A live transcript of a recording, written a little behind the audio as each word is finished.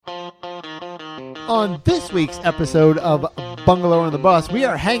On this week's episode of Bungalow on the Bus, we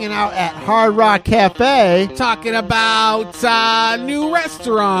are hanging out at Hard Rock Cafe talking about new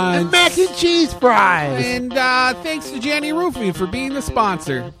restaurants and mac and cheese fries. And thanks to Janny Roofing for being the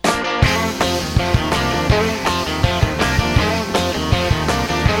sponsor.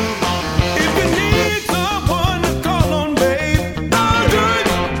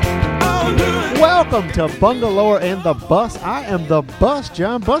 Welcome to Bungalow and the Bus. I am the bus,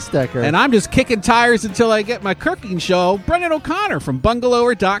 John Busdecker. And I'm just kicking tires until I get my cooking show, Brendan O'Connor from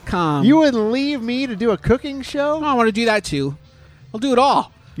bungalower.com. You wouldn't leave me to do a cooking show? Oh, I want to do that too. I'll do it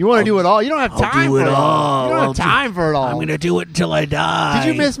all. You want to do it all? You don't have time for it all. You don't have time for it all. I'm going to do it until I die.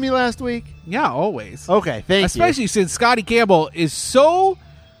 Did you miss me last week? Yeah, always. Okay, thank you. Especially since Scotty Campbell is so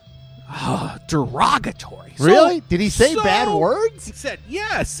derogatory. Really? Did he say bad words? He said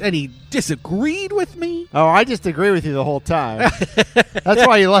yes, and he disagreed with me. Oh, I just agree with you the whole time. That's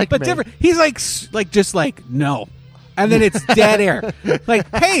why you like me. But different. He's like no, and then it's dead air. Like,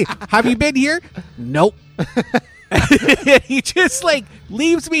 hey, have you been here? Nope. He just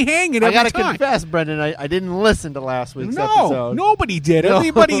leaves me hanging every time. I got to confess, Brendan, I didn't listen to last week's episode. No, nobody did.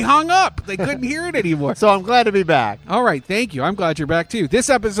 Everybody hung up. They couldn't hear it anymore. So I'm glad to be back. All right, thank you. I'm glad you're back, too. This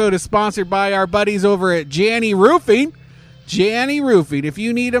episode is sponsored by our buddies over at Janny Roofing. Janny Roofing. If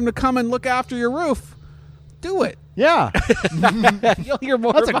you need them to come and look after your roof, do it. Yeah. You'll hear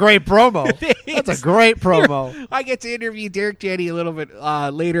more. That's a great promo. That's a great promo. I get to interview Derek Janny a little bit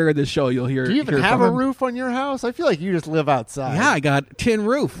later in the show. You'll hear. Do you even have a roof on your house? I feel like you just live outside. Yeah, I got tin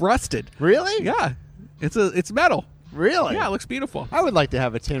roof, rusted. Really? Yeah. It's metal. Really? Yeah, it looks beautiful. I would like to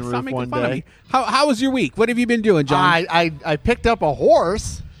have a tin roof one day. How was your week? What have you been doing, John? I picked up a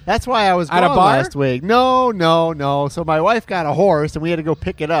horse. That's why I was gone at a bar last week. No. So my wife got a horse, and we had to go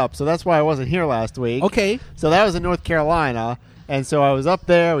pick it up. So that's why I wasn't here last week. Okay. So that was in North Carolina, and so I was up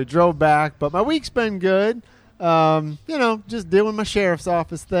there. We drove back, but my week's been good. Just doing my sheriff's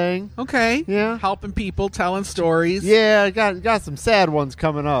office thing. Okay. Yeah. Helping people, telling stories. Yeah, I got some sad ones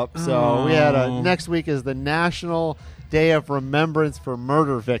coming up. So we had next week is the National Day of Remembrance for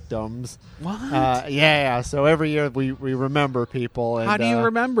Murder Victims. What? Yeah. So every year we remember people. And, how do you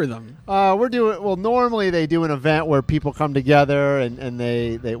remember them? Normally they do an event where people come together and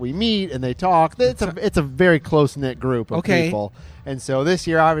we meet and they talk. It's a very close-knit group of people. And so this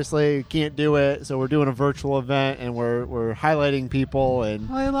year, obviously, can't do it. So we're doing a virtual event, and we're highlighting people and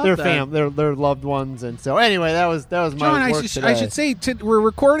their loved ones. And so anyway, that was my John, work today. I should say we're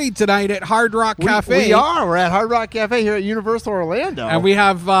recording tonight at Hard Rock Cafe. We are. We're at Hard Rock Cafe here at Universal Orlando, and we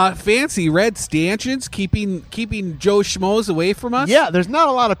have fancy red stanchions keeping Joe Schmoes away from us. Yeah, there's not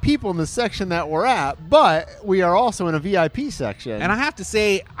a lot of people in the section that we're at, but we are also in a VIP section. And I have to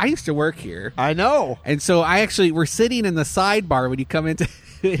say, I used to work here. I know. And so we're sitting in the sidebar when you come into,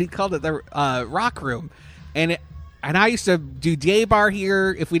 he called it the rock room. And I used to do day bar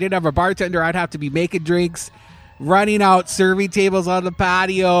here. If we didn't have a bartender, I'd have to be making drinks, running out serving tables on the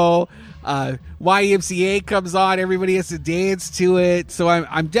patio. YMCA comes on, everybody has to dance to it. So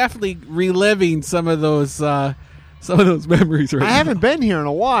I'm definitely reliving some of those memories right now. I haven't been here in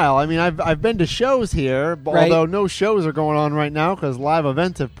a while. I mean, I've been to shows here, although no shows are going on right now because live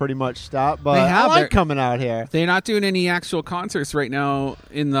events have pretty much stopped. But I like coming out here. They're not doing any actual concerts right now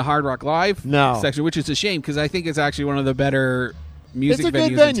in the Hard Rock Live section, which is a shame because I think it's actually one of the better music venues in town. It's a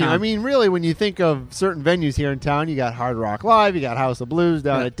good venue. I mean, really, when you think of certain venues here in town, you got Hard Rock Live, you got House of Blues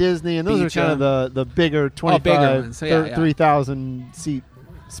down at Disney, and those are kind of the bigger 3,000 seat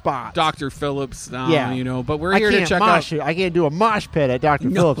spots. Dr. Phillips, but we're here to check out. I can't do a mosh pit at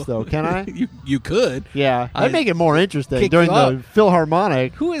Dr. Phillips, though, can I? You could. Yeah. That'd make it more interesting during the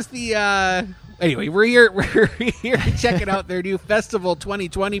Philharmonic. Who is the... Anyway, we're here checking out their new Festival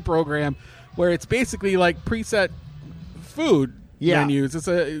 2020 program where it's basically like preset food menus.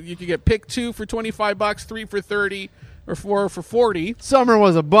 You can get pick 2 for $25, 3 for $30, or 4 for $40. Summer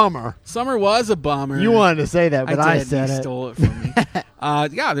was a bummer. You wanted to say that, but I said it. You stole it from me.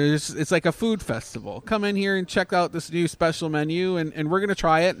 It's like a food festival. Come in here and check out this new special menu, and we're going to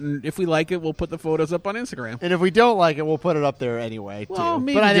try it. And if we like it, we'll put the photos up on Instagram. And if we don't like it, we'll put it up there anyway, too. Well,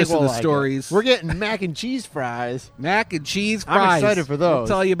 maybe but I think just in the stories. We're getting mac and cheese fries. Mac and cheese fries. I'm excited for those.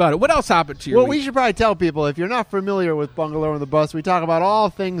 I'll tell you about it. What else happened to you? Well, we should probably tell people, if you're not familiar with Bungalow on the Bus, we talk about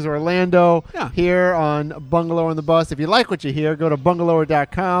all things Orlando here on Bungalow on the Bus. If you like what you hear, go to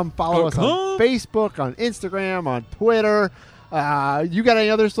bungalower.com. Follow us on Facebook, on Instagram, on Twitter. You got any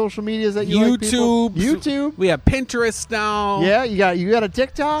other social medias that you like, people? YouTube. We have Pinterest now. Yeah, you got a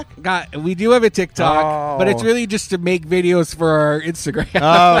TikTok? We do have a TikTok, but it's really just to make videos for our Instagram.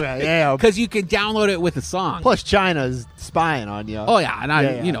 Oh, okay, yeah. Because you can download it with a song. Plus, China's spying on you. Oh, yeah,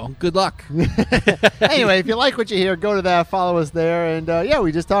 and good luck. Anyway, if you like what you hear, go to that, follow us there, and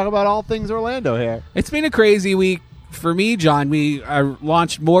we just talk about all things Orlando here. It's been a crazy week. For me, John, we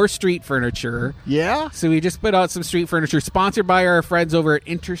launched more street furniture. Yeah? So we just put out some street furniture sponsored by our friends over at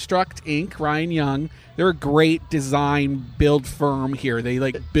Interstruct Inc., Ryan Young. They're a great design build firm here.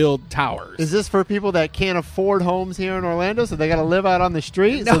 They build towers. Is this for people that can't afford homes here in Orlando, so they got to live out on the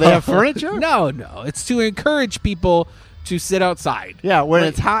street, so they have furniture? No. It's to encourage people to sit outside. Yeah, when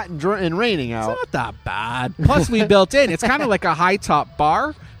it's hot and raining out. It's not that bad. Plus, we built in. It's kind of like a high-top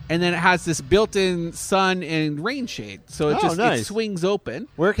bar. And then it has this built-in sun and rain shade, so it swings open.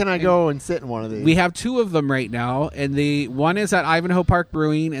 Where can I go and sit in one of these? We have two of them right now, and the one is at Ivanhoe Park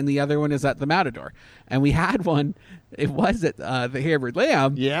Brewing, and the other one is at the Matador. And we had one. It was at the Hammered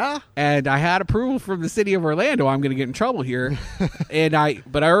Lamb. Yeah. And I had approval from the city of Orlando. I'm going to get in trouble here. But I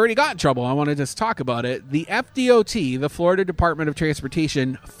already got in trouble. I want to just talk about it. The FDOT, the Florida Department of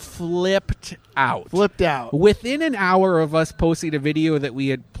Transportation, flipped out. Within an hour of us posting a video that we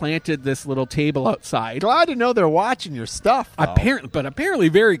had planted this little table outside. Glad to know they're watching your stuff, though. Apparently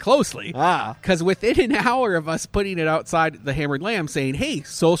very closely. Because within an hour of us putting it outside the Hammered Lamb saying, hey,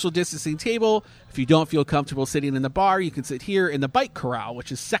 social distancing table. If you don't feel comfortable sitting in the bar, you can sit here in the bike corral, which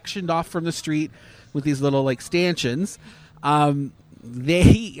is sectioned off from the street with these little stanchions.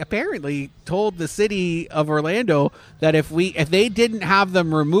 They apparently told the city of Orlando that if they didn't have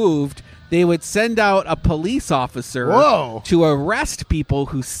them removed, they would send out a police officer to arrest people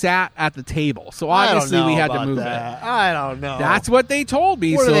who sat at the table. So obviously we had to move it. I don't know. That's what they told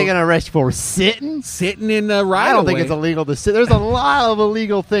me. What are they going to arrest you for? Sitting in the right. I don't think it's illegal to sit. There's a lot of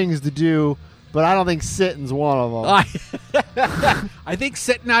illegal things to do. But I don't think sitting's one of them. I think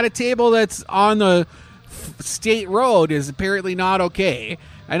sitting at a table that's on the state road is apparently not okay.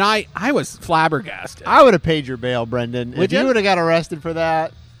 And I was flabbergasted. I would have paid your bail, Brendan. If you would have got arrested for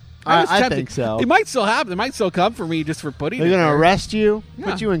that, I think so. They might still happen. They might still come for me just for putting They're going to arrest you? Yeah.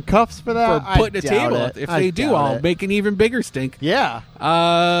 Put you in cuffs for that? For putting a table up. If they do, I'll make an even bigger stink. Yeah.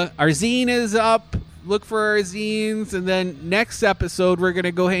 Our zine is up. Look for our zines. And then next episode, we're going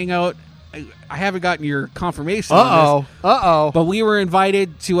to go hang out. I haven't gotten your confirmation on this. But we were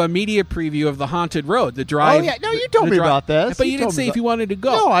invited to a media preview of the Haunted Road, the drive. Oh, yeah. No, you told me about this. But you didn't say if you wanted to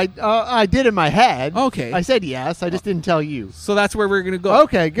go. No, I did in my head. Okay. I said yes. I just didn't tell you. So that's where we're going to go.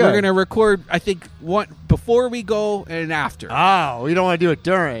 Okay, good. We're going to record, I think, one before we go and after. Oh, we don't want to do it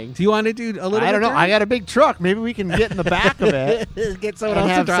during. Do you want to do a little I don't know. During? I got a big truck. Maybe we can get in the back of it. Get someone and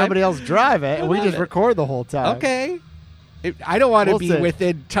else have to drive. somebody else drive it, and we just record the whole time. Okay. I don't want to be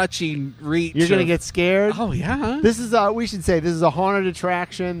within touching reach. You're going to get scared? Oh, yeah. This is, we should say, this is a haunted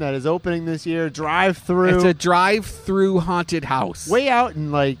attraction that is opening this year. Drive-through. It's a drive-through haunted house. Way out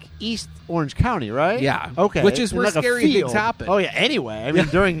in, East Orange County, right? Yeah. Okay. Which is where scary things happen. Oh, yeah. Anyway, I mean,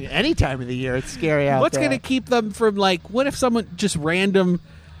 during any time of the year, it's scary out What's there. going to keep them from, what if someone just random...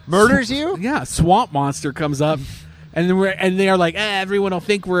 murders you? Yeah, swamp monster comes up. And they're like, everyone will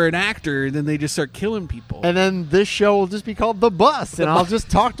think we're an actor, and then they just start killing people. And then this show will just be called The Bus, and I'll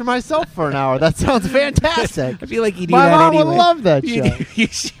just talk to myself for an hour. That sounds fantastic. I feel like you do My that mom anyway. would love that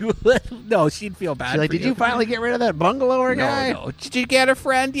show. No, she'd feel bad. She's like, did you finally get rid of that bungalower guy? No. Did you get a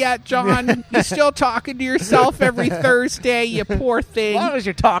friend yet, John? You still talking to yourself every Thursday, you poor thing. As long as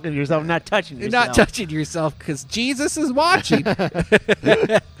you're talking to yourself, not touching yourself. You're not touching yourself, because Jesus is watching.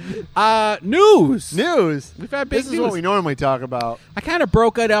 News. We've had big news. This is what we normally talk about. I kind of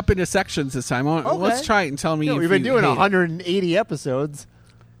broke it up into sections this time. Let's try it and tell me if we've been doing 180 it. episodes.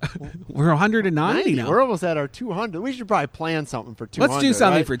 We're 190 now. We're almost at our 200. We should probably plan something for 200. Let's do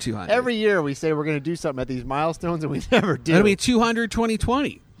something right? for 200. Every year we say we're going to do something at these milestones, and we never do. It'll be 200,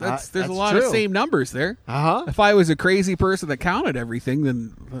 2020. There's a lot of same numbers there. If I was a crazy person that counted everything,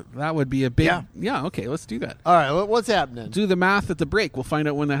 then that would be a big... Yeah, okay, let's do that. All right, what's happening? Do the math at the break. We'll find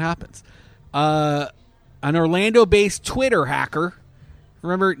out when that happens. An Orlando-based Twitter hacker,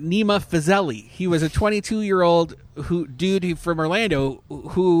 remember Nima Fazeli? He was a 22-year-old dude from Orlando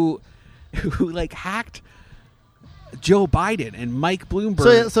who hacked Joe Biden and Mike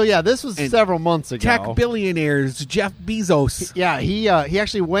Bloomberg. So this was several months ago. Tech billionaires, Jeff Bezos. Yeah, he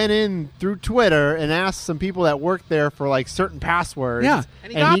actually went in through Twitter and asked some people that worked there for certain passwords. Yeah,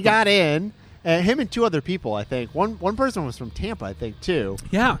 and he got in. Him and two other people, I think. One person was from Tampa, I think, too.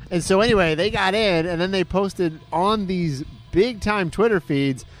 Yeah. And so anyway, they got in, and then they posted on these big-time Twitter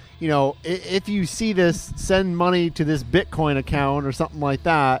feeds, if you see this, send money to this Bitcoin account or something like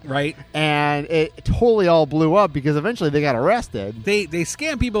that. Right. And it totally all blew up because eventually they got arrested. They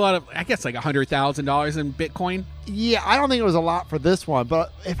scam people out of, I guess, like $100,000 in Bitcoin. Yeah, I don't think it was a lot for this one,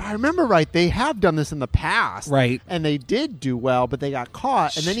 but if I remember right, they have done this in the past. Right. And they did do well, but they got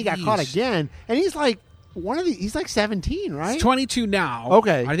caught, and then he got caught again. And he's like he's like 17, right? He's 22 now.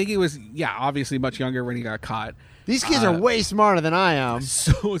 Okay. I think he was, obviously much younger when he got caught. These kids are way smarter than I am.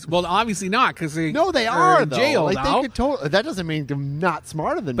 So, well, obviously not, because they are in though. jail like now. They could that doesn't mean they're not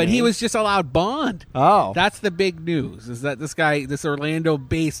smarter than me. But he was just allowed bond. Oh, that's the big news. Is that this guy, this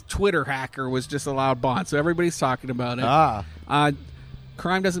Orlando-based Twitter hacker, was just allowed bond. So everybody's talking about it.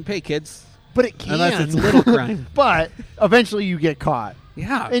 Crime doesn't pay, kids. But it can, unless it's little crime. But eventually you get caught.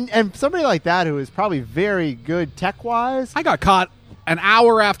 Yeah, and somebody like that who is probably very good tech-wise. I got caught an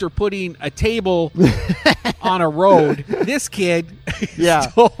hour after putting a table on a road. This kid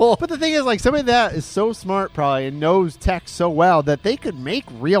stole. But the thing is, like, somebody that is so smart probably and knows tech so well that they could make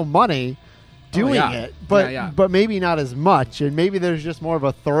real money doing it, but maybe not as much, and maybe there's just more of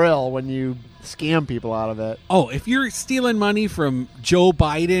a thrill when you scam people out of it. Oh, if you're stealing money from Joe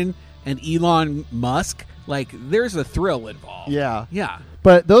Biden and Elon Musk, like, there's a thrill involved. Yeah.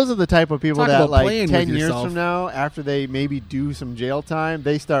 But those are the type of people that, like, 10 years yourself. from now, after they maybe do some jail time,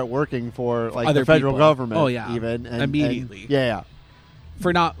 they start working for, like, other the federal people. government. Oh, yeah. Even. Immediately. Yeah.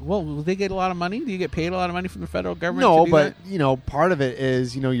 For not, well, will they get a lot of money? Do you get paid a lot of money from the federal government? No, to do but, that? Part of it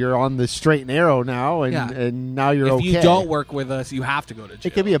is, you're on the straight and narrow now, and now you're okay. If you don't work with us, you have to go to jail.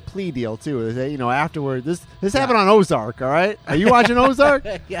 It could be a plea deal, too. Afterward, this happened on Ozark, all right? Are you watching Ozark?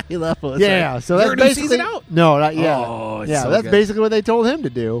 Yeah, I love Ozark. Yeah, so that's basically... season out? No, not yet. Oh, yeah, so that's good. basically what they told him to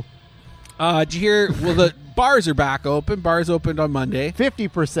do. Did you hear? Well, the bars are back open. Bars opened on Monday.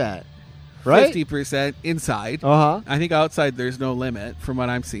 50%. Right? 50% inside. Uh-huh. I think outside there's no limit from what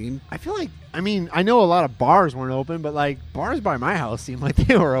I'm seeing. I feel like, I know a lot of bars weren't open, but, like, bars by my house seemed like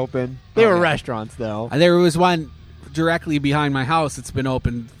they were open. They were restaurants, though. And there was one directly behind my house that's been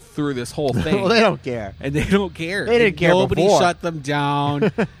open through this whole thing. Well, they don't care. And they don't care. They didn't care Nobody before. shut them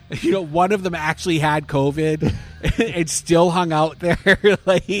down. One of them actually had COVID and still hung out there,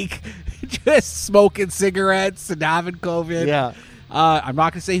 like, just smoking cigarettes and having COVID. Yeah. I'm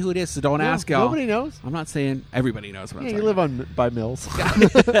not going to say who it is, so don't ask y'all. Nobody knows. I'm not saying everybody knows what I'm Yeah, talking you live by Mills.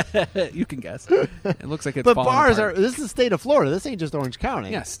 about. You can guess. It looks like it's But falling bars apart. this is the state of Florida. This ain't just Orange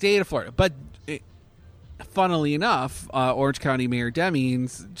County. Yeah, state of Florida. But funnily enough, Orange County Mayor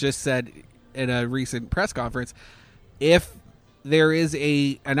Demings just said in a recent press conference, if there is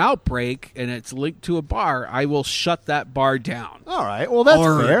an outbreak and it's linked to a bar, I will shut that bar down. All right. Well,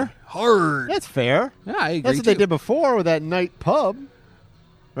 that's fair. Hard. That's fair. Yeah, I agree. That's what they did before with that night pub,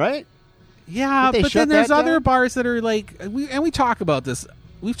 right? Yeah, Did they but shut then there's that other down? bars that are like, we talk about this.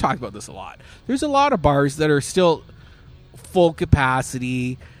 We've talked about this a lot. There's a lot of bars that are still full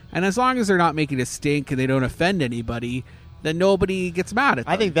capacity, and as long as they're not making a stink and they don't offend anybody, then nobody gets mad at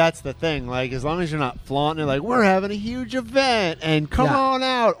them. I think that's the thing. Like, as long as you're not flaunting it, like, we're having a huge event and come on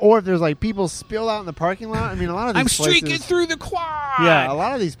out. Or if there's, like, people spilled out in the parking lot. A lot of these I'm places... streaking through the quad. Yeah, a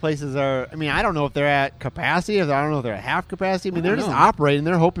lot of these places are... I don't know if they're at capacity. I don't know if they're at half capacity. They're just operating.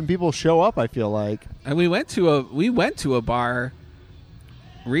 They're hoping people show up, I feel like. And we went to a bar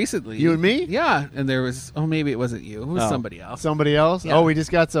recently. You and me? Yeah, and there was... Oh, maybe it wasn't you. It was somebody else. Somebody else? Yeah. Oh, we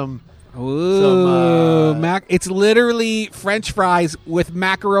just got some... Ooh, it's literally French fries with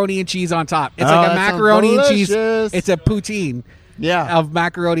macaroni and cheese on top. It's like a macaroni and cheese. It's a poutine of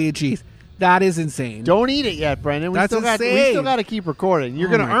macaroni and cheese. That is insane. Don't eat it yet, Brendan. We still got to keep recording. You're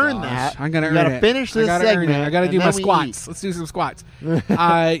going to earn that. I'm going to earn it. You got to finish this segment. I got to do my squats. Let's do some squats.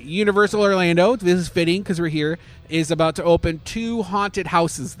 Universal Orlando, this is fitting because we're here, is about to open 2 haunted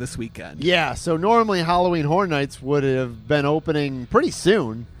houses this weekend. Yeah, so normally Halloween Horror Nights would have been opening pretty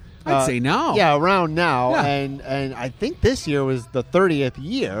soon. I'd say now. Yeah, around now. Yeah. And I think this year was the 30th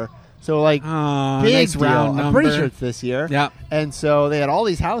year. So, like, big nice deal. round number. I'm pretty sure it's this year. Yeah. And so they had all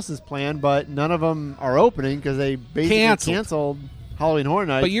these houses planned, but none of them are opening because they basically canceled Halloween Horror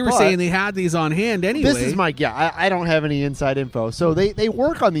Nights. But you were saying they had these on hand anyway. This is my guess. I don't have any inside info. So they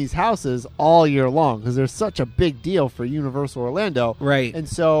work on these houses all year long because they're such a big deal for Universal Orlando. Right. And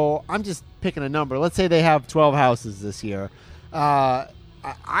so I'm just picking a number. Let's say they have 12 houses this year.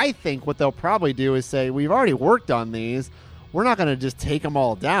 I think what they'll probably do is say, we've already worked on these. We're not going to just take them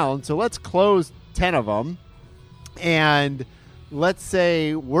all down. So let's close 10 of them and let's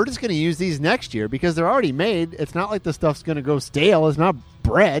say we're just going to use these next year because they're already made. It's not like the stuff's going to go stale. It's not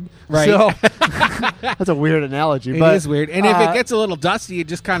bread. Right. So that's a weird analogy. It is weird. And if it gets a little dusty, it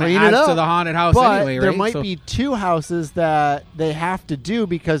just kind of adds to the haunted house anyway, right? There might be 2 houses that they have to do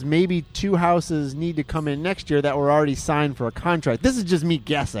because maybe 2 houses need to come in next year that were already signed for a contract. This is just me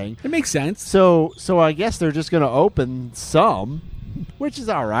guessing. It makes sense. So I guess they're just going to open some, which is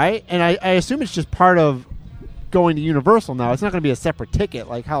all right. And I assume it's just part of going to Universal now. It's not going to be a separate ticket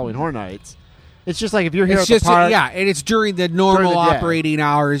like Halloween Horror Nights. It's just like if you're here at the park. And it's during the normal operating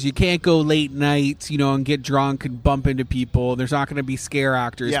hours. You can't go late nights, and get drunk and bump into people. There's not going to be scare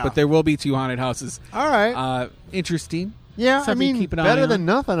actors, but there will be 2 haunted houses. All right. Interesting. Yeah, keep better than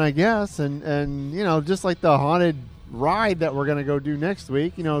nothing, I guess. And just like the haunted ride that we're going to go do next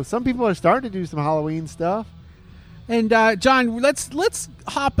week, some people are starting to do some Halloween stuff. And John, let's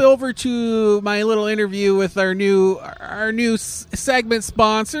hop over to my little interview with our new segment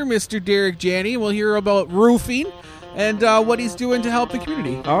sponsor, Mr. Derek Janney. We'll hear about roofing and what he's doing to help the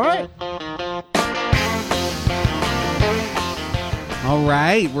community. All right. All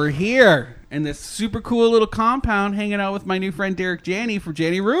right, we're here in this super cool little compound hanging out with my new friend Derek Janney from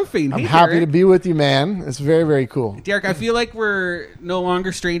Janney Roofing. I'm happy to be with you, man. It's very, very cool. Derek, I feel like we're no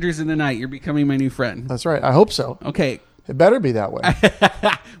longer strangers in the night. You're becoming my new friend. That's right. I hope so. Okay. It better be that way.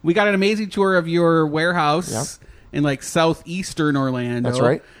 We got an amazing tour of your warehouse in like southeastern Orlando. That's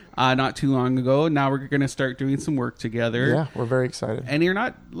right. Not too long ago. Now we're going to start doing some work together. Yeah, we're very excited. And you're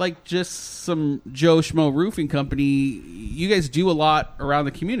not like just some Joe Schmo roofing company. You guys do a lot around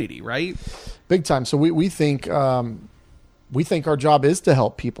the community, right? Big time. So we think our job is to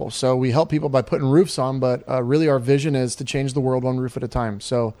help people. So we help people by putting roofs on, but really our vision is to change the world one roof at a time.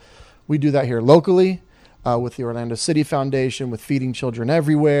 So we do that here locally with the Orlando City Foundation, with Feeding Children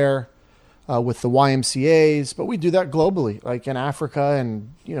Everywhere, with the YMCAs, but we do that globally, like in Africa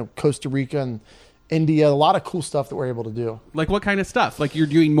and Costa Rica and India. A lot of cool stuff that we're able to do. Like what kind of stuff? Like you're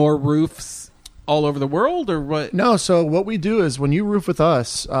doing more roofs all over the world, or what? No. So what we do is when you roof with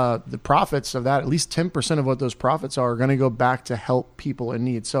us, the profits of that, at least 10% of what those profits are going to go back to help people in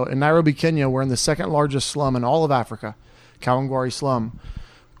need. So in Nairobi, Kenya, we're in the 2nd largest slum in all of Africa, Kawangware slum.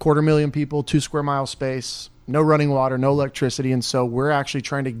 250,000 people, 2 square mile space. No running water, no electricity, and so we're actually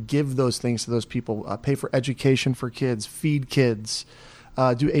trying to give those things to those people, pay for education for kids, feed kids,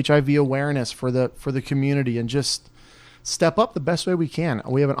 do HIV awareness for the community, and just step up the best way we can.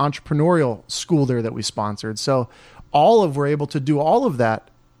 We have an entrepreneurial school there that we sponsored. So we're able to do all of that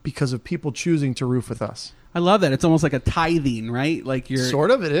because of people choosing to roof with us. I love that. It's almost like a tithing, right? Like you're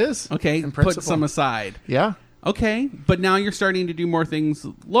sort of, it is. Okay, put some aside. Yeah. Okay, but now you're starting to do more things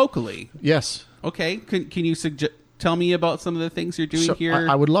locally. Yes. Okay, can you tell me about some of the things you're doing here?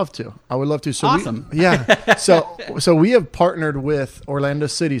 I would love to. So awesome. So we have partnered with Orlando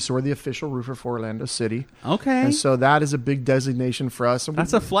City. So we're the official roofer for Orlando City. Okay. And so that is a big designation for us. And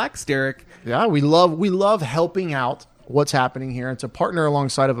that's a flex, Derek. Yeah, we love helping out what's happening here, and to partner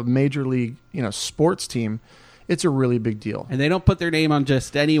alongside of a major league, sports team. It's a really big deal. And they don't put their name on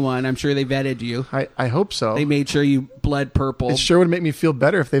just anyone. I'm sure they vetted you. I hope so. They made sure you bled purple. It sure would make me feel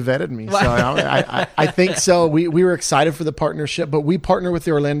better if they vetted me. So I think so. We were excited for the partnership, but we partner with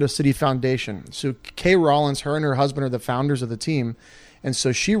the Orlando City Foundation. So Kay Rollins, her and her husband are the founders of the team. And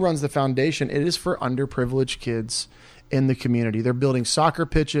so she runs the foundation. It is for underprivileged kids in the community. They're building soccer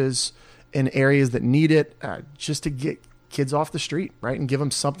pitches in areas that need it, just to get kids off the street, right? And give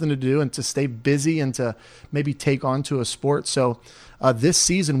them something to do and to stay busy and to maybe take on to a sport. So this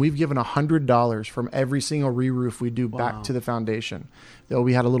season, we've given $100 from every single re-roof we do back to the foundation. Though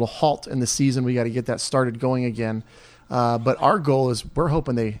we had a little halt in the season, we got to get that started going again. But our goal is we're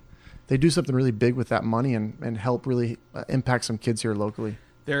hoping they do something really big with that money and help really impact some kids here locally.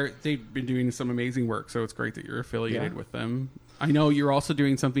 They've been doing some amazing work, so it's great that you're affiliated with them. I know you're also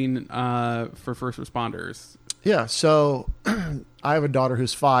doing something for first responders. Yeah, so I have a daughter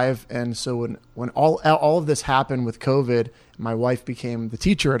who's 5, and so when all of this happened with COVID, my wife became the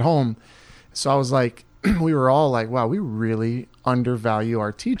teacher at home. So I was like, we were all like, wow, we really undervalue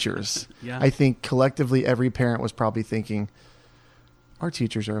our teachers. Yeah. I think collectively every parent was probably thinking, our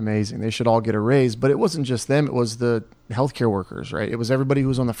teachers are amazing. They should all get a raise. But it wasn't just them. It was the healthcare workers, right? It was everybody who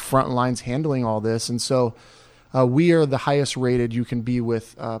was on the front lines handling all this. And so we are the highest rated you can be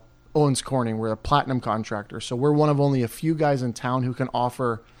with Owens Corning. We're a platinum contractor. So we're one of only a few guys in town who can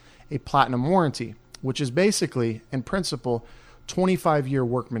offer a platinum warranty, which is basically, in principle, 25-year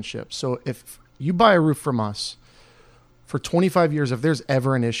workmanship. So if you buy a roof from us for 25 years, if there's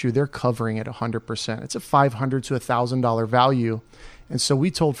ever an issue, they're covering it 100%. It's a $500 to $1,000 value. And so we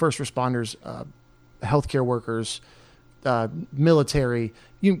told first responders, healthcare workers, military,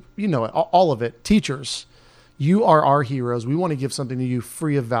 you know it, all of it, teachers. You are our heroes. We want to give something to you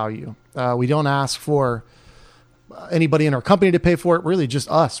free of value. We don't ask for anybody in our company to pay for it, really just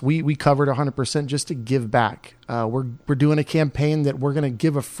us. We covered 100% just to give back. We're doing a campaign that we're going to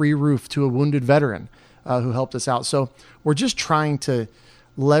give a free roof to a wounded veteran who helped us out. So we're just trying to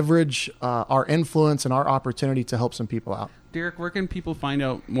leverage our influence and our opportunity to help some people out. Derek, where can people find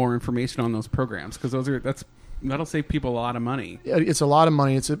out more information on those programs? Because that'll save people a lot of money. It's a lot of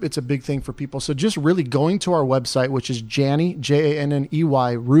money. It's a big thing for people. So just really going to our website, which is Janney,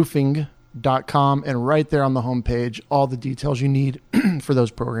 Janney, roofing.com, and right there on the homepage, all the details you need for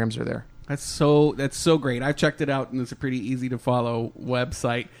those programs are there. That's so great. I've checked it out, and it's a pretty easy to follow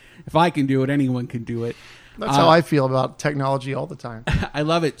website. If I can do it, anyone can do it. That's how I feel about technology all the time. I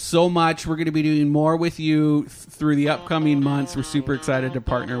love it so much. We're going to be doing more with you through the upcoming months. We're super excited to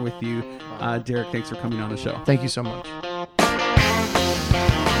partner with you. Derek, thanks for coming on the show. Thank you so much.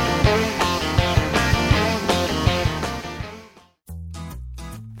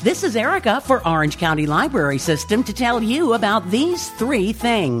 This is Erica for Orange County Library System to tell you about these 3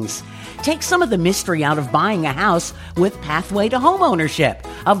 things. Take some of the mystery out of buying a house with Pathway to Homeownership,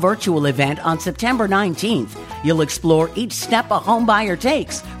 a virtual event on September 19th. You'll explore each step a home buyer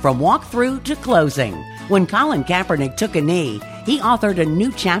takes, from walkthrough to closing. When Colin Kaepernick took a knee, he authored a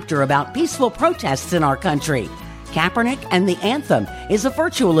new chapter about peaceful protests in our country. Kaepernick and the Anthem is a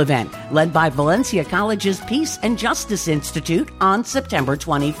virtual event led by Valencia College's Peace and Justice Institute on September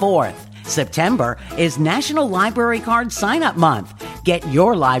 24th. September is National Library Card Sign-Up Month. Get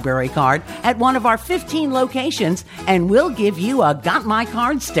your library card at one of our 15 locations, and we'll give you a Got My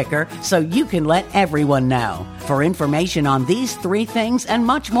Card sticker so you can let everyone know. For information on these 3 things and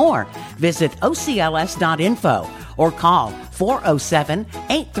much more, visit ocls.info or call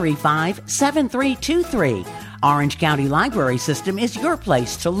 407-835-7323. Orange County Library System is your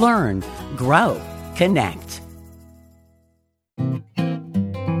place to learn, grow, connect.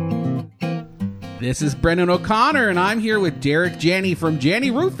 This is Brendan O'Connor, and I'm here with Derek Janney from Janney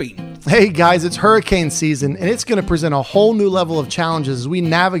Roofing. Hey guys, it's hurricane season, and it's going to present a whole new level of challenges as we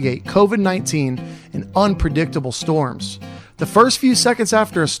navigate COVID-19 and unpredictable storms. The first few seconds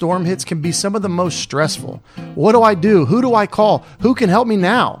after a storm hits can be some of the most stressful. What do I do? Who do I call? Who can help me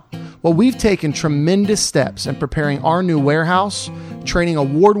now? Well, we've taken tremendous steps in preparing our new warehouse, training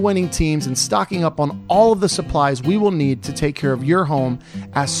award-winning teams, and stocking up on all of the supplies we will need to take care of your home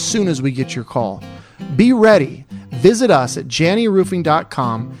as soon as we get your call. Be ready. Visit us at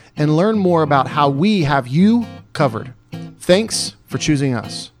JanneyRoofing.com and learn more about how we have you covered. Thanks for choosing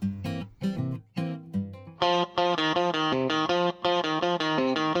us.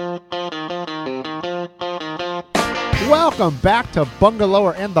 Welcome back to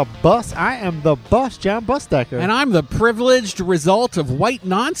Bungalower and the Bus. I am the Bus, John Busdecker. And I'm the privileged result of white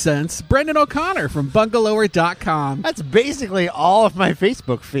nonsense, Brendan O'Connor from Bungalower.com. That's basically all of my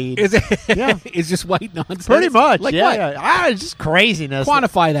Facebook feed. Is it? Yeah. It's just white nonsense? Pretty much. Like yeah, what? Yeah. It's just craziness.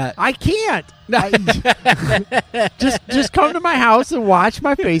 Quantify that. I can't. just come to my house and watch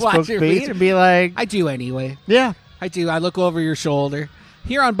my Facebook feed and be like... I do anyway. Yeah. I do. I look over your shoulder.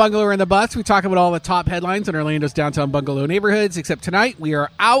 Here on Bungalower and the Bus, we talk about all the top headlines in Orlando's downtown bungalow neighborhoods, except tonight we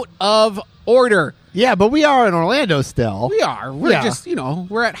are out of order. Yeah, but we are in Orlando still. We are. We're just,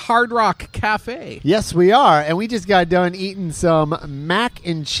 we're at Hard Rock Cafe. Yes, we are. And we just got done eating some mac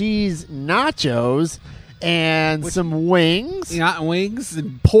and cheese nachos and some wings. Yeah, wings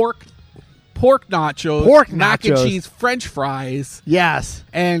and pork nachos, mac and cheese French fries. Yes.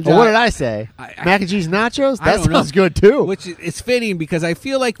 And what did I say? Mac and cheese nachos? That sounds good too. Which is fitting because I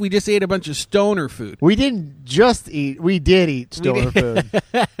feel like we just ate a bunch of stoner food. We didn't just eat. We did eat stoner food.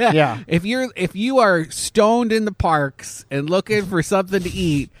 Yeah. If you are stoned in the parks and looking for something to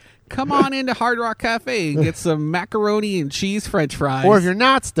eat, come on into Hard Rock Cafe and get some macaroni and cheese French fries. Or if you're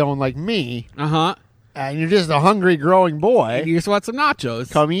not stoned like me. And you're just a hungry, growing boy. And you just want some nachos.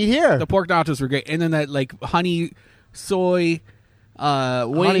 Come eat here. The pork nachos were great. And then that honey soy wings.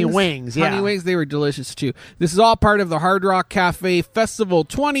 Honey wings, yeah. Honey wings, they were delicious too. This is all part of the Hard Rock Cafe Festival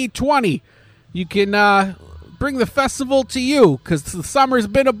 2020. You can bring the festival to you because the summer's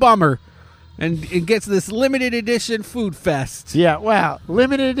been a bummer. And it gets this limited edition food fest. Yeah, wow.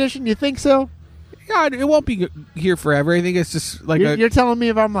 Limited edition, you think so? God, it won't be here forever. I think it's just like you're telling me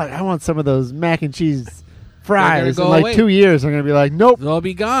if I'm like, I want some of those mac and cheese fries in away. 2 years, I'm going to be like, nope. They'll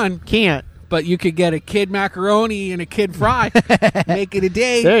be gone. Can't. but you could get a kid macaroni and a kid fry. Make it a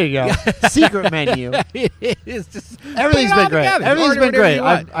day. There you go. Secret menu. It's just Everything's been great. Everything's been great.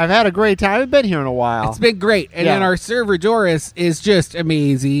 I've had a great time. I've been here in a while. It's been great. And then our server, Doris, is just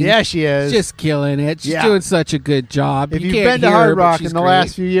amazing. Yeah, she is. Just killing it. She's doing such a good job. If you've been to Hard Rock in the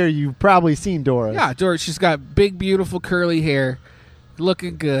last few years, you've probably seen Doris. Yeah, Doris. She's got big, beautiful, curly hair.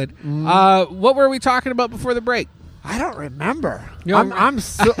 Looking good. What were we talking about before the break? I don't remember. You know, I'm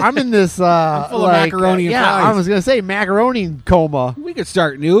in this I'm full of macaroni and fries. I was gonna say macaroni coma. We could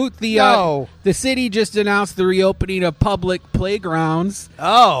start new. The city just announced the reopening of public playgrounds.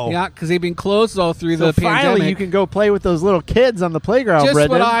 Oh, yeah, because they've been closed all through the finally pandemic. You can go play with those little kids on the playground. Just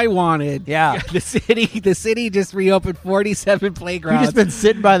Brendan. what I wanted. Yeah. The city just reopened 47 playgrounds. You've just been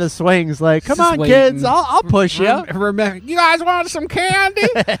sitting by the swings, like, come on, waiting. kids, I'll push you. Remember, you guys want some candy?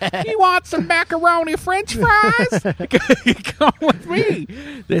 You want some macaroni French fries? Come with me.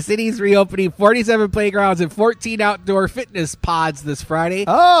 The city's reopening 47 playgrounds and 14 outdoor fitness pods this Friday.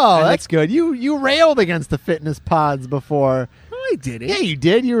 Oh, that's good. You railed against the fitness pods before. I did it. Yeah, you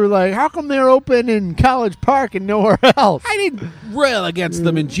did. You were like, how come they're open in College Park and nowhere else? I didn't rail against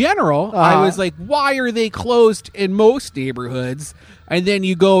them in general. I was like, why are they closed in most neighborhoods? And then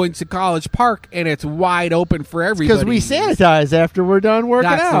you go into College Park and it's wide open for everybody. Because we sanitize after we're done working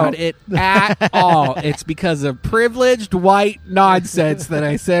out. That's not it at all. It's because of privileged white nonsense that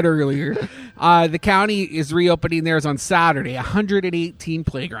I said earlier. The county is reopening theirs on Saturday. 118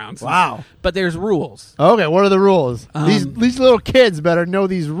 playgrounds. Wow. But there's rules. Okay, what are the rules? These little kids better know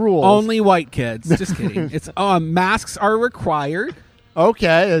these rules. Only white kids. Just kidding. It's masks are required.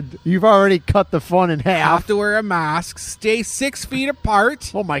 Okay, you've already cut the fun in half. Have to wear a mask. Stay 6 feet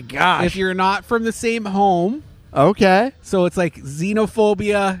apart. Oh my gosh! If you're not from the same home. Okay. So it's like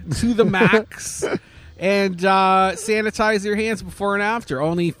xenophobia to the max. And sanitize your hands before and after.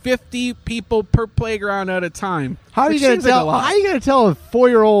 Only 50 people per playground at a time. How are you going to tell a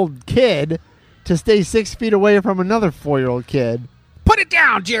 4-year-old kid to stay 6 feet away from another 4-year-old kid? Put it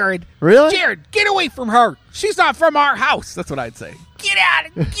down, Jared. Really? Jared, get away from her. She's not from our house. That's what I'd say. Get out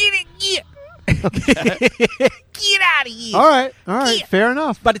of get. Get out of here. All right. Fair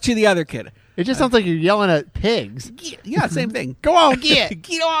enough. But to the other kid. It just sounds like you're yelling at pigs. Yeah, same thing. Go on, get.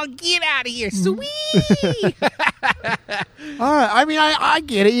 Get out of here. Sweet. All right. I mean, I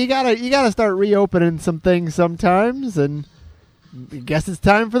get it. You gotta start reopening some things sometimes, and I guess it's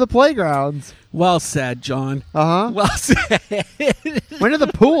time for the playgrounds. Well said, John. Well said. When are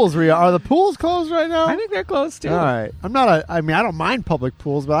the pools are the pools closed right now? I think they're closed too. All right. I don't mind public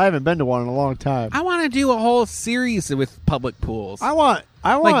pools, but I haven't been to one in a long time. I want to do a whole series with public pools. I want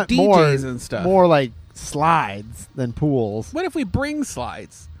like DJs and stuff. More like slides than pools. What if we bring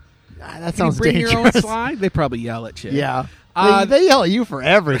slides? That sounds bring dangerous. Your own slide? They probably yell at you. Yeah. They yell at you for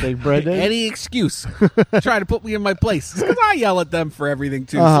everything, Brendan. Any excuse. Try to put me in my place. Because I yell at them for everything,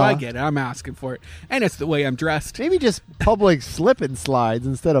 too. So I get it. I'm asking for it. And it's the way I'm dressed. Maybe just public slip-and slides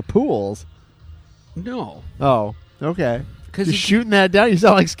instead of pools. No. Oh, okay. Just shooting that down. You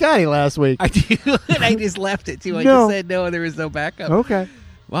sound like Scotty last week. I do. And I just left it, too. I just said no, and there was no backup. Okay.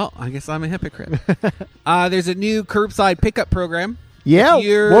 Well, I guess I'm a hypocrite. There's a new curbside pickup program. Yeah.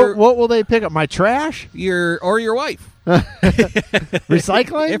 What will they pick up? My trash? Your wife.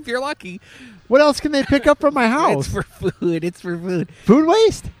 Recycling? If you're lucky. What else can they pick up from my house? It's for food. Food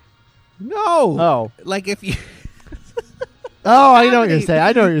waste? No. Oh. Like if you... Oh, I know what you're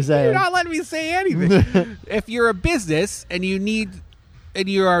saying. You're not letting me say anything. If you're a business and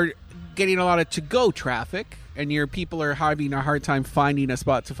you are getting a lot of to-go traffic and your people are having a hard time finding a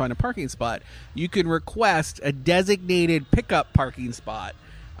spot to find a parking spot, you can request a designated pickup parking spot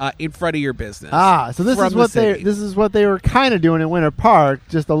in front of your business. So this is what they were kind of doing in Winter Park,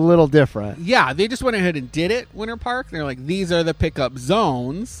 just a little different. Yeah, they just went ahead and did it, Winter Park. They're like, these are the pickup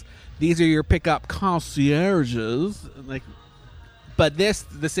zones. These are your pickup concierges. Like, but the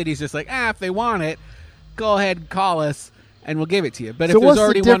city's just like, if they want it, go ahead and call us. And we'll give it to you. But if there's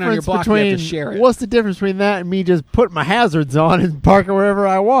already one on your block, you have to share it. What's the difference between that and me just putting my hazards on and parking wherever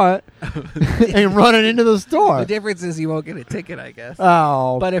I want and running into the store? The difference is you won't get a ticket, I guess.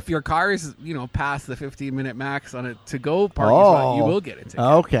 Oh. But if your car is, past the 15-minute max on a to-go parking spot, you will get a ticket.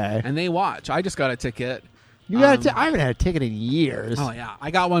 Okay. And they watch. I just got a ticket. I haven't had a ticket in years. Oh yeah,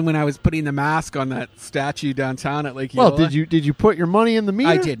 I got one when I was putting the mask on that statue downtown at Lake Eola. Well, did you put your money in the meter?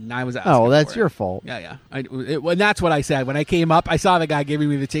 I didn't. I was asking. Oh, that's for your it. fault. Yeah. And that's what I said when I came up. I saw the guy giving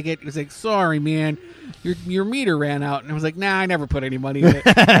me the ticket. He was like, "Sorry, man, your meter ran out." And I was like, "Nah, I never put any money in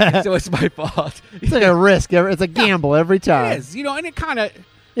it, so it's my fault." It's like a risk. It's a gamble every time. It is, and it kind of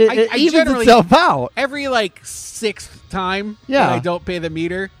it evens itself out every 6th time. Yeah, that I don't pay the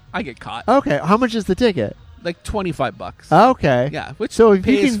meter. I get caught. Okay, how much is the ticket? Like $25. Okay. Yeah, which so if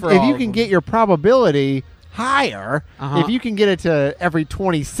pays you for can all if you of can them. get your probability higher, if you can get it to every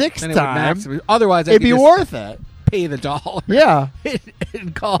 26th Then it would max- time, Otherwise, I it'd could be just worth it. pay the $1 Yeah.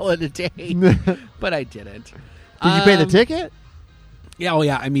 and call it a day. But I didn't. Did you pay the ticket? Yeah, oh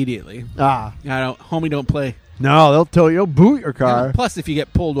yeah, immediately. Ah. Homie don't play. No, they'll tell you, you'll boot your car. Yeah, plus, if you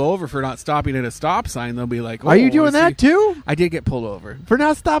get pulled over for not stopping at a stop sign, they'll be like, Are you "Oh, doing is that he-" too? I did get pulled over, For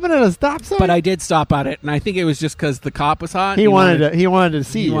not stopping at a stop sign? but I did stop at it, and I think it was just because the cop was hot. He wanted to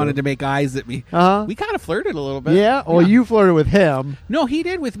see He you. wanted to make eyes at me. Uh-huh. We kind of flirted a little bit. Yeah? Well, you flirted with him. No, he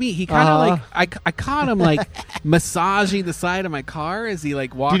did with me. He kind of I caught him like massaging the side of my car as he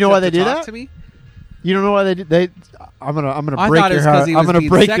like walked. Do you know up why they to do talk that? to me. You don't know why they did? I'm gonna I break thought it your was heart. he I'm was gonna being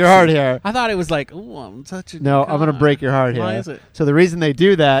break sexy. your heart here. I thought it was like, oh, I'm touching. No, your I'm gonna car. break your heart here. Why is it? So the reason they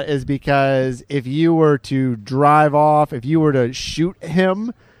do that is because if you were to drive off, if you were to shoot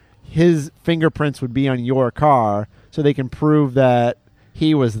him, his fingerprints would be on your car, so they can prove that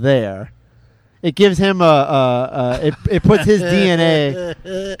he was there. It gives him it puts his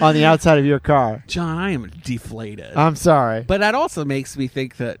DNA on the outside of your car. John, I am deflated. I'm sorry. But that also makes me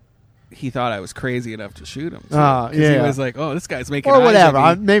think that he thought I was crazy enough to shoot him. Yeah. He was like, "Oh, this guy's making Or eyes whatever.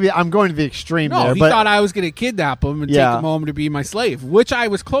 at me." Maybe I'm going to the extreme No, there. he but thought I was going to kidnap him and take Yeah. him home to be my slave, which I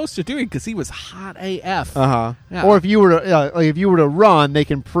was close to doing because he was hot AF. Uh-huh. Yeah. Or if you were to like if you were to run, they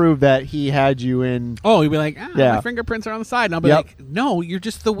can prove that he had you in. Oh, he'd be like, Yeah. my fingerprints are on the side. And I'll be Yep. like, no, you're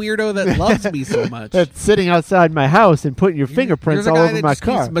just the weirdo that loves me so much. That's sitting outside my house and putting your fingerprints There's a all guy over that my just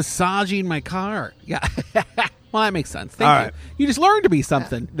keeps car. massaging my car. Yeah. Well, that makes sense. Thank All you. right. You just learned to be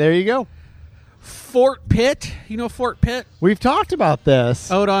something. There you go. Fort Pitt. You know Fort Pitt? We've talked about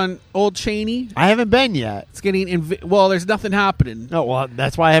this. Out on Old Cheney. I haven't been yet. It's getting well, there's nothing happening. Oh well,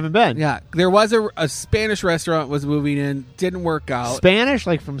 that's why I haven't been. Yeah. There was a Spanish restaurant was moving in. Didn't work out. Spanish,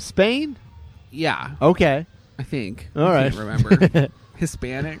 like from Spain. Yeah. Okay, I think. All I right. can't remember.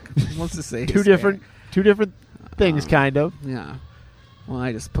 Hispanic. Let's just say two Hispanic. different things, kind of. Yeah. Well,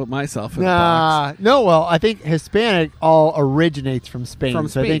 I just put myself in the box. No. Well, I think Hispanic all originates from Spain. From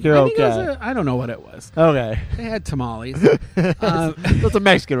So Spain. I think you're it was okay. I don't know what it was. Okay, They had tamales. that's a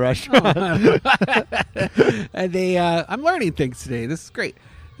Mexican restaurant. And they I'm learning things today. This is great.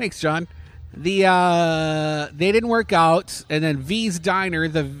 Thanks, John. They didn't work out, and then V's Diner,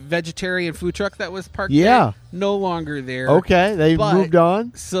 the vegetarian food truck that was parked Yeah. there, no longer there. Okay, they But moved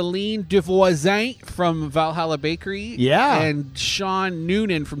on. Celine Devoisin from Valhalla Bakery, Yeah. and Sean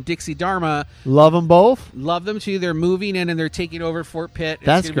Noonan from Dixie Dharma, Love them both. love them too. They're moving in and they're taking over Fort Pitt. It's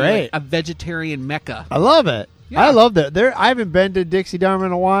That's gonna be great. like a vegetarian mecca. I love it. Yeah. I love that. I haven't been to Dixie Dharma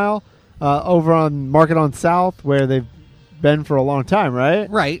in a while. Over on Market on South, where they've been for a long time, right?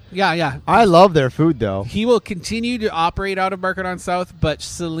 Right? Yeah. I love their food, though. He will continue to operate out of Market on South, but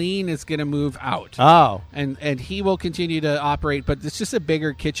Celine is going to move out. Oh, And he will continue to operate, but it's just a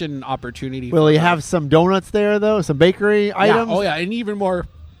bigger kitchen opportunity. will for he her. have some donuts there, though? Some bakery Yeah. items? Oh, yeah, and even more.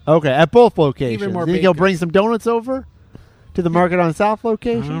 Okay, at both locations. Even more You think he'll bacon. bring some donuts over to the Market on South I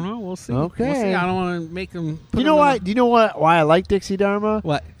location? don't know. We'll see. Okay. We'll see. I don't want to make them. Do you know why? Do you know why I like Dixie Dharma?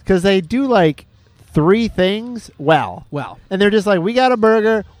 What? Because they do like 3 things well. Well, And they're just like, we got a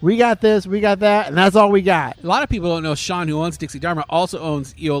burger, we got this, we got that, and that's all we got. a lot of people don't know Sean, who owns Dixie Dharma, also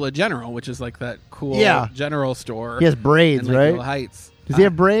owns Eola General, which is like that cool Yeah. general store. He has braids, in, like, right? Eola Heights. Does he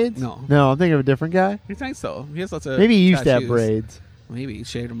have braids? no. No, I'm thinking of a different guy. I think so. He has lots of. Maybe he used to have tattoos. braids. Maybe he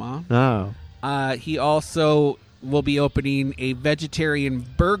shaved them off. Oh. He also will be opening a vegetarian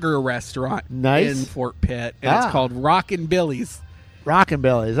burger restaurant Nice. in Fort Pitt, and it's Ah. called Rockin' Billy's. Rockin'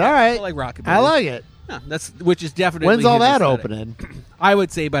 Billy's. All right. I like Rockin' I Billy's. like it. Yeah, which is definitely. When's all his that aesthetic. opening? I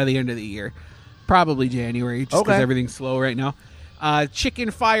would say by the end of the year, probably January, just because Okay. everything's slow right now.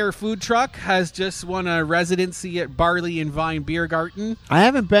 Chicken Fire Food Truck has just won a residency at Barley and Vine Beer Garden. I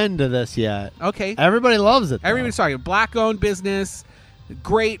haven't been to this yet. Okay, Everybody loves it, though. everybody's talking black-owned business,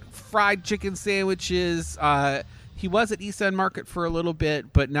 great fried chicken sandwiches. He was at East End Market for a little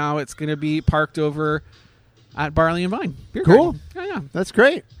bit, but now it's going to be parked over at Barley and Vine Beer Cool. Garden. That's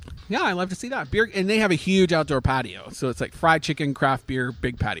great. Yeah, I love to see that beer, and they have a huge outdoor patio, so it's like fried chicken, craft beer,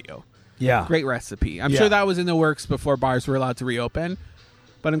 big patio. Yeah. Great recipe. I'm Yeah. sure that was in the works before bars were allowed to reopen,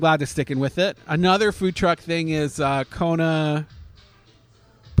 but I'm glad they're sticking with it. Another food truck thing is Kona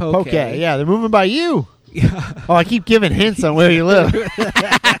Poke. Okay. Yeah, they're moving by you. Yeah. Oh, I keep giving hints on where you live.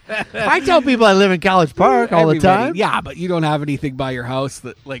 I tell people I live in College Park all the Everybody- time. Yeah, but you don't have anything by your house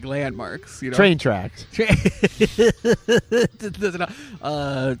that like landmarks. You know? Train tracks.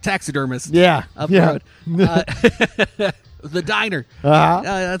 Taxidermist. Yeah. Up Yeah. the road. The diner. Uh-huh.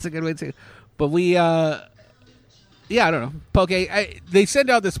 That's a good way too. But Yeah, I don't know. Poke. They send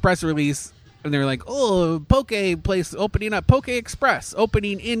out this press release, and they're like, "Oh, Poke place opening up. Poke Express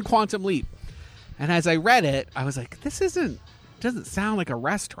opening in Quantum Leap." And as I read it, I was like, "This doesn't sound like a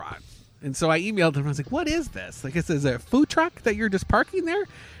restaurant." And so I emailed them. I was like, "What is this? Like, is it a food truck that you're just parking there?"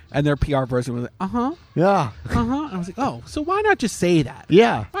 And their PR person was like, Yeah. And I was like, "Oh, so why not just say that?"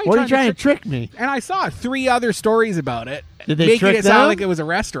 Yeah. What are you trying to trick me? And I saw 3 other stories about it. Did they making trick it sound them? like it was a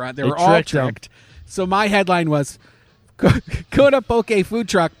restaurant. They were They all tricked them. tricked. So my headline was, "Go to Poke food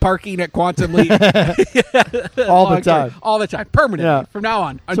truck parking at Quantum Leap." All the time. All the time. Permanently. Yeah. From now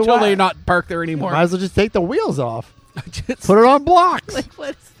on. So Until why- they're not parked there anymore. Might as well just take the wheels off. Just- Put it on blocks.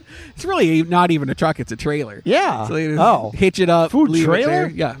 it's really not even a truck. It's a trailer. Yeah. So they just Oh. hitch it up. Food leave it trailer? there.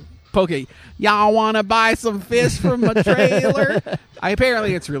 Yeah. Poke. Y'all want to buy some fish from a trailer?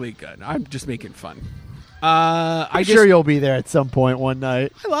 Apparently it's really good. I'm just making fun. I'm sure you'll be there at some point one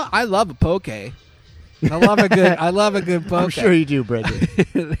night. I love a poke. I love a good poke. I'm sure you do,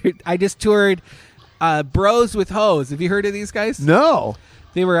 Bridget. I just toured Bros with Hose. Have you heard of these guys? No.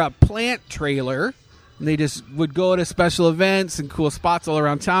 They were a plant trailer. And they just would go to special events and cool spots all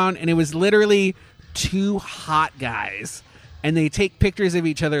around town. And it was literally 2 hot guys. And they take pictures of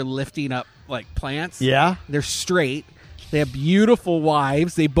each other lifting up like plants. Yeah. They're straight. They have beautiful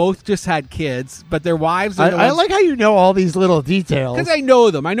wives. They both just had kids, but their wives are the I ones. like how you know all these little details. Because I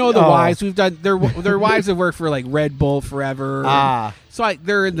know them. I know the Oh. wives. We've done their wives have worked for like Red Bull forever. Ah. So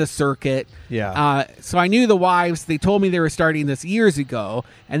they're in the circuit. Yeah. So I knew the wives. They told me they were starting this years ago,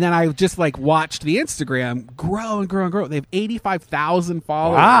 and then I just like watched the Instagram grow and grow and grow. They have 85,000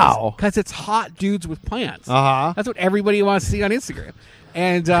 followers. Wow. Because it's hot dudes with plants. Uh-huh. That's what everybody wants to see on Instagram.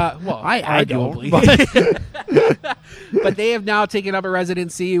 And well, I don't, arguably. But they have now taken up a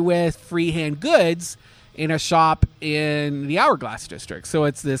residency with Freehand Goods in a shop in the Hourglass district. So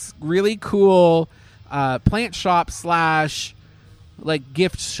it's this really cool plant shop / like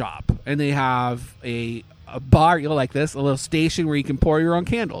gift shop, and they have a bar. You'll like this, a little station where you can pour your own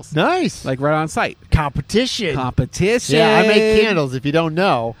candles, Nice. like right on site. competition. Competition. Yeah, I make candles if you don't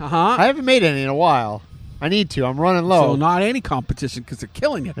know. Uh-huh. I haven't made any in a while. I need to. I'm running low. So not any competition because they're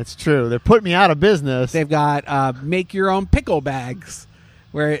killing it. That's true. They're putting me out of business. They've got make your own pickle bags,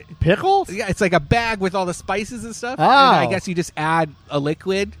 where Pickles? yeah, it's like a bag with all the spices and stuff. Oh. And I guess you just add a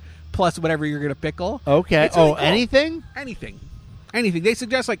liquid plus whatever you're going to pickle. Okay. It's really cool. Anything? Anything. They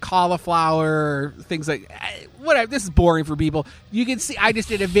suggest like cauliflower, things like whatever. This is boring for people. You can see. I just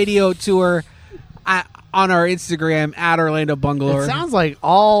did a video tour on our Instagram at Orlando Bungalow. It sounds like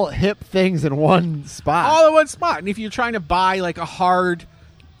all hip things in one spot. all in one spot. And if you're trying to buy like a hard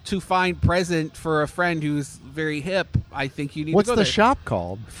to find present for a friend who's very hip, I think you need What's to go the there. shop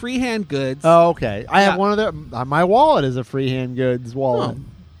called? Freehand Goods. Oh, okay. I have Yeah. one of their. My wallet is a Freehand Goods wallet. Oh.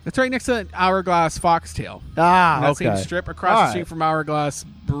 It's right next to Hourglass Foxtail. Ah, That okay. same strip across All the right. street from Hourglass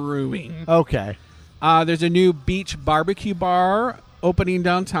Brewing. Okay. There's a new beach barbecue bar opening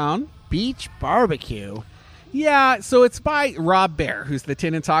downtown. Beach barbecue. Yeah, so it's by Rob Bear, who's the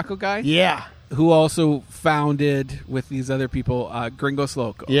Tin and Taco guy, Yeah. who also founded with these other people Gringos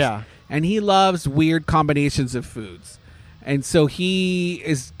Locos. Yeah. And he loves weird combinations of foods. And so he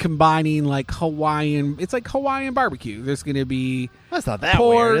is combining like Hawaiian. It's like Hawaiian barbecue. There's going to be That's not that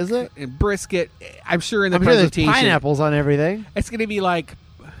pork weird, is it? and brisket. I'm sure in the I'm sure there's presentation, pineapples on everything. it's going to be like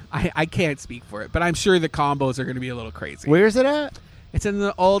I can't speak for it, but I'm sure the combos are going to be a little crazy. Where's it at? It's in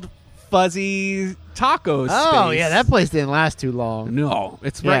the old fuzzy tacos. Oh, space. yeah, that place didn't last too long. No,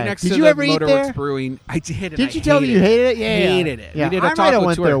 it's Yeah. right next Did to you the ever eat Motorworks there? Brewing. I did. Did you tell me you hated it? Yeah, hated it. Yeah, We did a I might taco have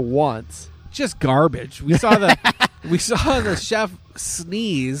went tour. there once. Just garbage. We saw the chef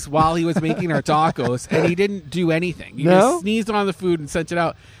sneeze while he was making our tacos, and he didn't do anything. He No? just sneezed on the food and sent it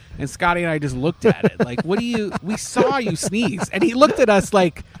out. And Scotty and I just looked at it like, "What do you?" We saw you sneeze, and he looked at us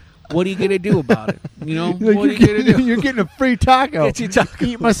like, "What are you gonna do about it? You know, Like, what are you gonna do?" You're getting a free taco. Get your taco.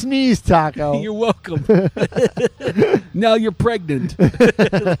 Eat my sneeze taco. You're welcome. Now you're pregnant.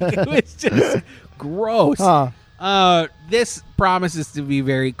 It was just gross. Huh. This promises to be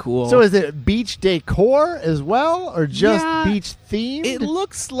very cool. So is it beach decor as well, or just Yeah, beach themed? It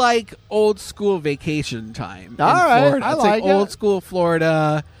looks like old school vacation time. All in right, Florida. I It's like it. old school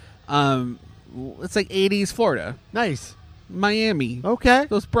Florida. It's like 80s Florida, Nice. Miami. Okay.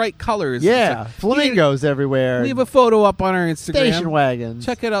 Those bright colors. Yeah, It's flamingos everywhere. We have a photo up on our Instagram. Station wagons.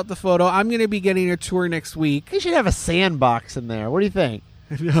 Check it out, the photo. I'm going to be getting a tour next week. They should have a sandbox in there. What do you think?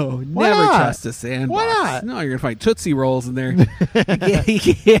 No, Why never not? trust a sandbox. Why not? No, you're gonna find Tootsie Rolls in there. you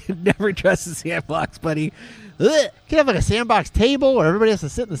can't never trust a sandbox, buddy. Ugh. You can have like a sandbox table where everybody has to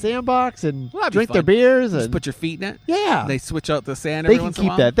sit in the sandbox and Well, that'd be drink their fun. beers. Just And put your feet in it. yeah, They switch out the sand they every can once in a keep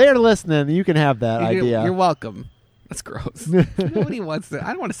while. that. They're listening. You can have that You're idea. welcome. That's gross. Nobody wants to.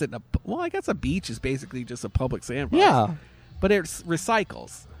 I don't want to sit in a. Well, I guess a beach is basically just a public sandbox. Yeah. But it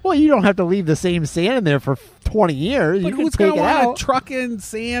recycles. Well, you don't have to leave the same sand in there for 20 years. But you can who's take going to it out. want to truck in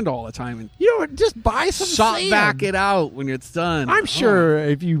sand all the time and You know, just buy some shot sand. back it out when it's done? I'm sure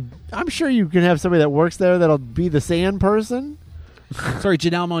you can have somebody that works there that'll be the sand person. Sorry,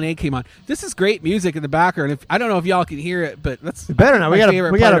 Janelle Monáe came on. This is great music in the background. I don't know if y'all can hear it, but that's Better not. my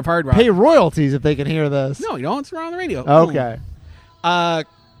favorite part of Hard Rock. Pay royalties if they can hear this. No, you don't. It's on the radio. Okay.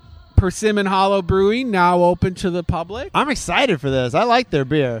 Persimmon Hollow Brewing now open to the public. I'm excited for this. I like their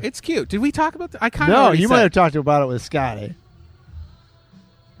beer. It's cute. Did we talk about that? I kind of No, you might have talked about it with Scotty.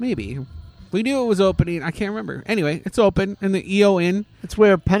 Maybe. We knew it was opening. I can't remember. Anyway, it's open in the EO Inn. It's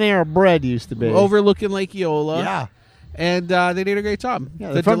where Panera Bread used to be. Overlooking Lake Eola. Yeah. And they did a great job.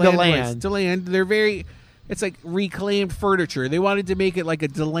 Yeah, they're from DeLand. DeLand. They're very... It's like reclaimed furniture. They wanted to make it like a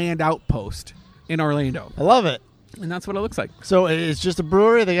DeLand outpost in Orlando. I love it. And that's what it looks like. So it's just a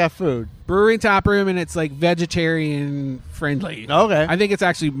brewery. They got food. Brewery and tap room, and it's like vegetarian friendly. Okay. I think it's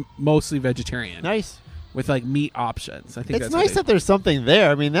actually mostly vegetarian. Nice. With like meat options. I think It's that's nice that there's something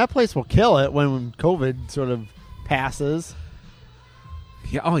there. I mean, that place will kill it when COVID sort of passes.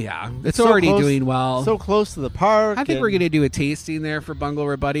 Yeah. Oh yeah. It's so already close- doing well. So close to the park. I think we're going to do a tasting there for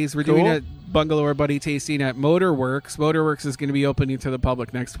Bungalow Buddies. We're Cool. doing a Bungalow Buddy tasting at Motorworks. Motorworks is going to be opening to the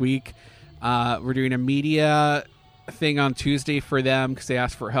public next week. We're doing a media thing on Tuesday for them because they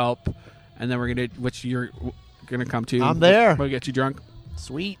asked for help, and then we're going to, which you're going to come to. I'm there. We'll get you drunk.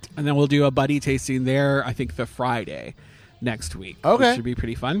 Sweet. And then we'll do a buddy tasting there, I think the Friday next week. Okay. Which should be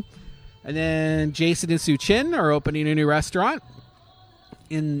pretty fun. And then Jason and Sue Chin are opening a new restaurant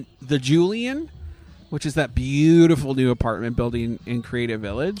in the Julian, which is that beautiful new apartment building in Creative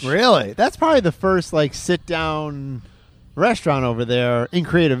Village. Really? That's probably the first like sit down restaurant over there in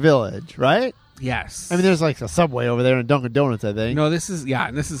Creative Village, right? Yes. I mean, there's like a Subway over there and Dunkin' Donuts, I think. No, this is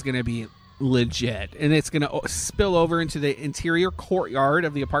going to be legit. And it's going to spill over into the interior courtyard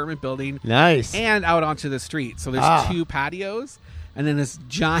of the apartment building. Nice. And out onto the street. So there's two patios and then this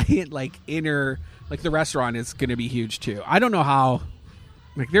giant like inner, like the restaurant is going to be huge too. I don't know how,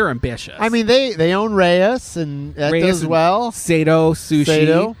 like they're ambitious. I mean, they own Reyes and that Reyes does and well. Sato Sushi.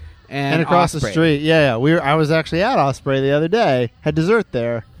 Sato. And across Osprey. the street. Yeah. I was actually at Osprey the other day. Had dessert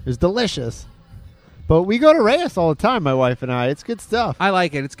there. It was delicious. But we go to Reyes all the time, my wife and I. It's good stuff. I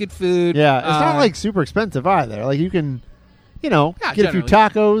like it. It's good food. Yeah, it's not like super expensive either. Like you can, get a few generally.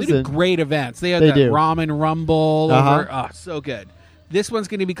 tacos. They do and great events. They had They that do. ramen rumble. Uh-huh. Over, oh, so good. This one's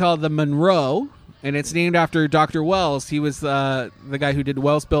going to be called the Monroe, and it's named after Dr. Wells. He was the guy who did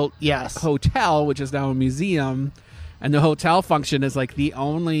Wells Built Yes. Hotel, which is now a museum. And the hotel function is like the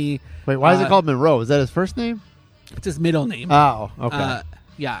only... Wait, why is it called Monroe? Is that his first name? It's his middle name. Oh, okay.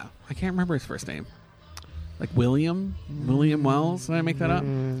 Yeah. I can't remember his first name. Like William Wells? Did I make that up?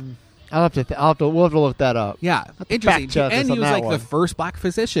 we'll have to look that up. Yeah, Fact interesting. check us And he on was that like one. the first black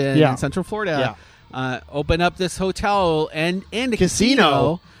physician Yeah. in Central Florida. Open up this hotel and a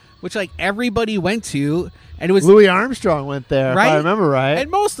casino, which like everybody went to, and it was Louis Armstrong went there, right. if I remember right.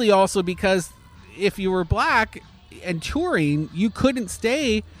 And mostly also because if you were black and touring, you couldn't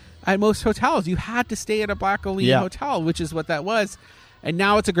stay at most hotels. You had to stay at a black-only hotel, which is what that was. And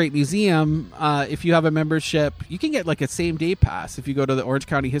now it's a great museum. If you have a membership, you can get like a same-day pass if you go to the Orange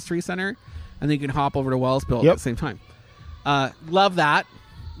County History Center, and then you can hop over to Wells Built at the same time. Love that.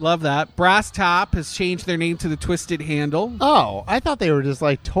 Love that. Brass Tap has changed their name to the Twisted Handle. Oh, I thought they were just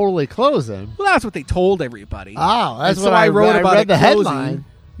like totally closing. Well, that's what they told everybody. Oh, that's And what so I wrote about read it the closing. headline.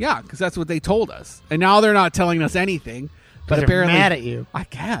 Yeah, because that's what they told us. And now they're not telling us anything. But They're apparently, mad at you. I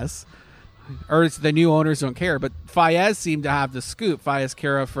guess. Or it's the new owners don't care. But Fayez seemed to have the scoop. Fayez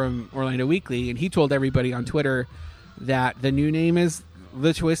Kara from Orlando Weekly. And he told everybody on Twitter that the new name is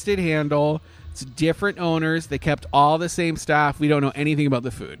the Twisted Handle. It's different owners. They kept all the same staff. We don't know anything about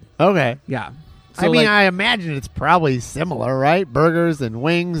the food. Okay. Yeah. I mean, I imagine it's probably similar, right? Burgers and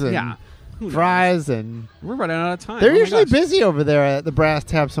wings and Yeah. Who knows? fries and We're running out of time. they're Oh my usually gosh. busy over there at the Brass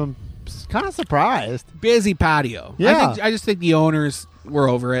Tap. So I'm kind of surprised. Busy patio. Yeah. I just think the owners were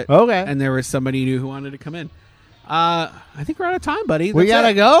over it. Okay. And there was somebody new who wanted to come in. I think we're out of time, buddy. We That's gotta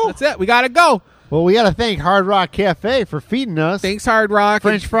it. go? That's it. We gotta go. Well, we got to thank Hard Rock Cafe for feeding us. Thanks, Hard Rock.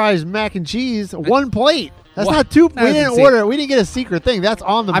 French fries, mac and cheese, one plate. That's What? not too. That We doesn't didn't seem- order. We didn't get a secret thing. That's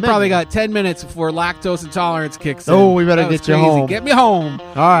on the I menu. probably got 10 minutes before lactose intolerance kicks in. Oh, we better That was get you crazy. home. Get me home.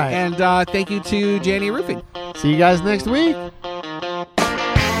 All right. And thank you to Janney Roofing. See you guys next week.